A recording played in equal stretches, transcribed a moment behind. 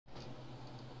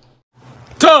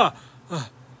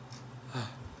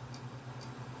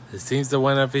It seems that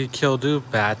whenever you killed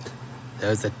Uubat,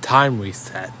 there's a time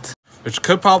reset. Which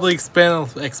could probably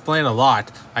explain a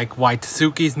lot, like why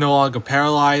Tsuki's no longer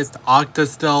paralyzed,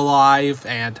 Octa's still alive,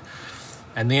 and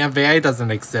the MVA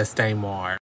doesn't exist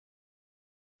anymore.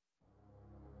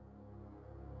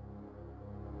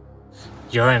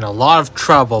 You're in a lot of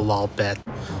trouble, Lolbit.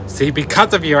 See,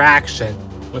 because of your action,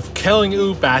 with killing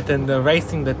Uubat and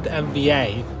erasing the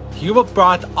MVA, you have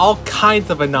brought all kinds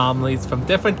of anomalies from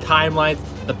different timelines,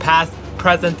 the past,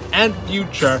 present, and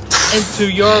future, into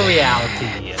your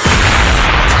reality.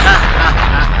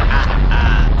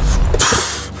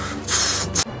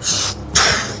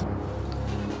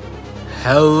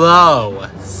 Hello,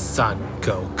 Son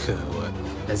Goku.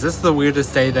 Is this the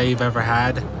weirdest day that you've ever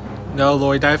had? No,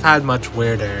 Lloyd, I've had much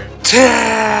weirder.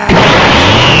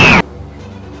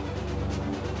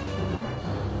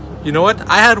 You know what?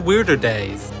 I had weirder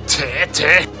days.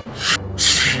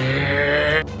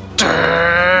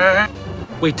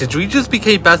 Wait, did we just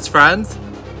become best friends?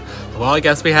 Well, I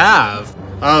guess we have.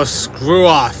 Oh, screw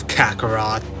off,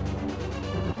 Kakarot.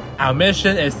 Our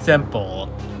mission is simple.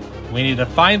 We need to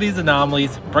find these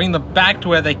anomalies, bring them back to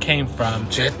where they came from.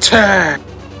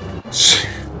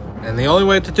 And the only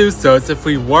way to do so is if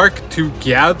we work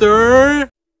together.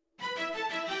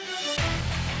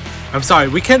 I'm sorry,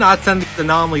 we cannot send the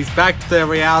anomalies back to their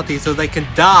reality so they can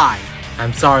die.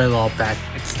 I'm sorry, Lolbit.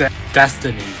 It's their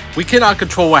destiny. We cannot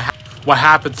control what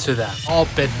happens to them.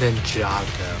 Lolbit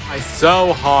Ninjago. Try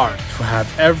so hard to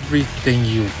have everything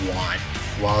you want,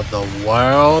 while the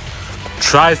world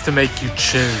tries to make you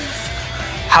choose.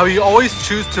 How you always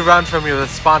choose to run from your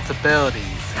responsibilities.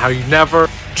 How you never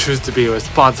choose to be a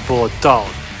responsible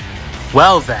adult.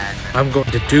 Well then, I'm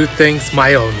going to do things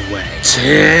my own way.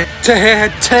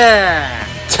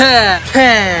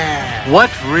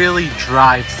 What really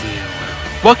drives you?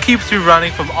 What keeps you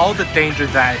running from all the danger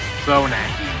that is thrown at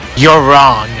you? You're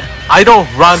wrong. I don't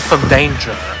run from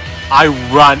danger. I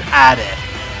run at it.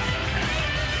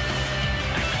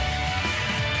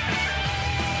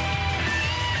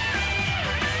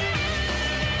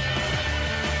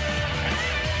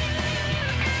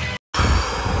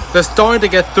 They're starting to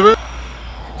get through,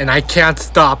 and I can't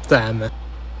stop them.